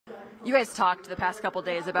You guys talked the past couple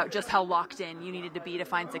days about just how locked in you needed to be to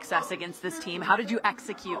find success against this team. How did you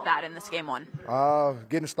execute that in this game one?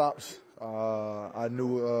 Getting stops. I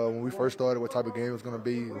knew when we first started what type of game it was going to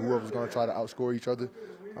be, whoever was going to try to outscore each other.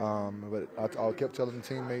 But I kept telling the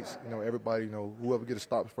teammates, everybody, whoever gets a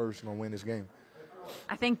stop first is going to win this game.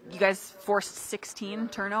 I think you guys forced 16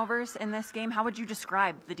 turnovers in this game. How would you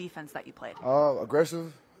describe the defense that you played?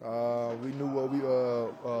 Aggressive. We knew what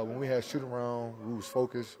when we had shoot around, we was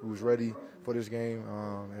focused, we was ready for this game,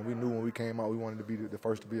 and we knew when we came out we wanted to be the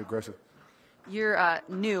first to be aggressive. You're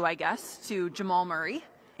new, I guess, to Jamal Murray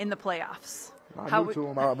in the playoffs. Not new to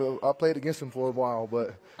him. I played against him for a while,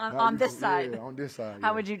 but on this side. Yeah, on this side.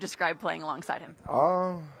 How would you describe playing alongside him?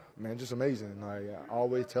 Man, just amazing. Like, I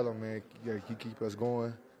always tell him, man, he keep us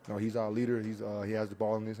going. He's our leader. He has the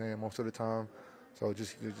ball in his hand most of the time. So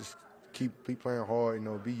just keep playing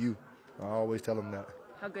hard. Be you. I always tell him that.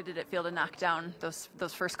 How good did it feel to knock down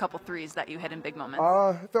those first couple threes that you hit in big moments?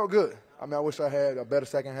 It felt good. I wish I had a better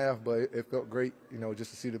second half, but it felt great.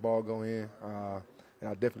 Just to see the ball go in, and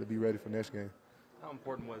I'll definitely be ready for next game. How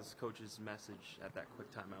important was Coach's message at that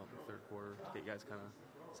quick timeout in the third quarter to get you guys kind of?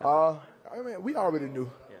 We already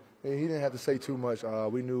knew. Yeah. He didn't have to say too much.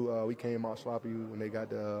 We knew we came out sloppy when they got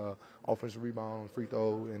the offensive rebound, free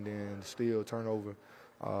throw, and then steal, turnover.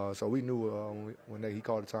 So we knew when he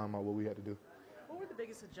called the timeout what we had to do. What were the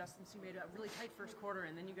biggest adjustments you made? A really tight first quarter,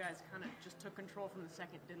 and then you guys kind of just took control from the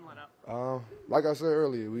second, didn't let up. Like I said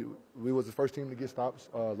earlier, we was the first team to get stops,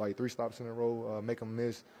 like 3 stops in a row, make them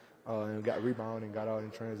miss, and got rebound and got out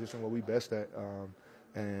in transition, what we best at.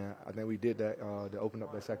 And I think we did that to open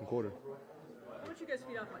up that second quarter. How would you guys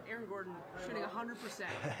feed off Aaron Gordon shooting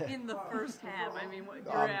 100% in the first half? What your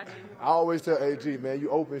reaction? I always tell AG, man, you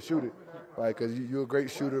open, shoot it. Like, because you're a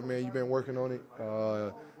great shooter, man. You've been working on it.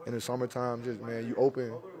 In the summertime, man, you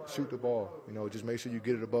open, shoot the ball. Just make sure you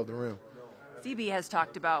get it above the rim. CB has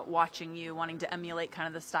talked about watching you, wanting to emulate kind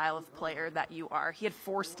of the style of player that you are. He had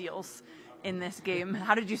 4 steals in this game.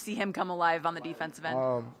 How did you see him come alive on the defensive end?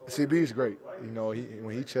 CB is great.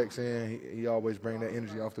 When he checks in, he always brings that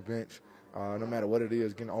energy off the bench. No matter what it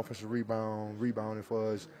is, getting offensive rebounding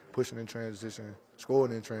for us, pushing in transition,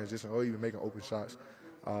 scoring in transition, or even making open shots.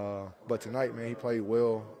 But tonight, man, he played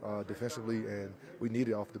well defensively, and we need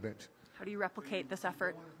it off the bench. How do you replicate this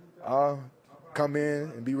effort? Come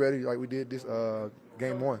in and be ready like we did this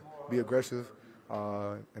game 1. Be aggressive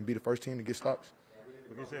and be the first team to get stops.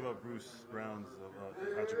 What can you say about Bruce Brown's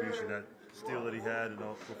contribution, that steal that he had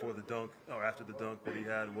before the dunk, or after the dunk that he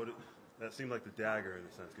had? That seemed like the dagger in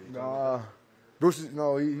a sense. Bruce,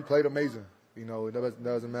 he played amazing. It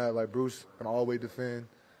doesn't matter. Like, Bruce can always defend.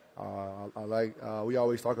 We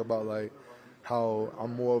always talk about like how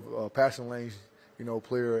I'm more of a passing lane,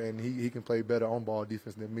 player, and he can play better on ball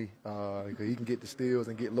defense than me. He can get the steals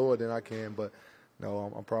and get lower than I can. But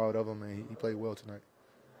I'm proud of him, and he played well tonight.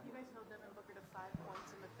 You guys held Devin Booker to 5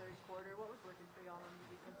 points in the third quarter. What was working for y'all on the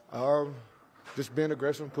defense? Just being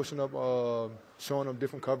aggressive, pushing up, showing them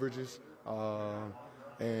different coverages,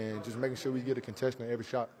 and just making sure we get a contestant every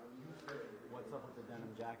shot. What's up with the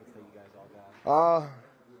denim jackets that you guys all got?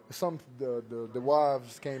 The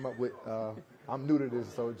wives came up with. I'm new to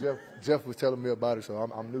this, so Jeff was telling me about it, so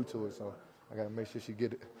I'm new to it, so I got to make sure she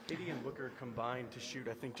get it. KD and Booker combined to shoot,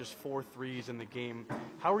 I think, just 4 threes in the game.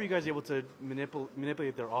 How were you guys able to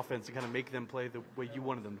manipulate their offense and kind of make them play the way you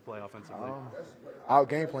wanted them to play offensively? Our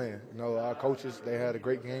game plan. Our coaches, they had a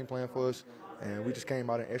great game plan for us, and we just came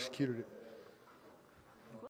out and executed it.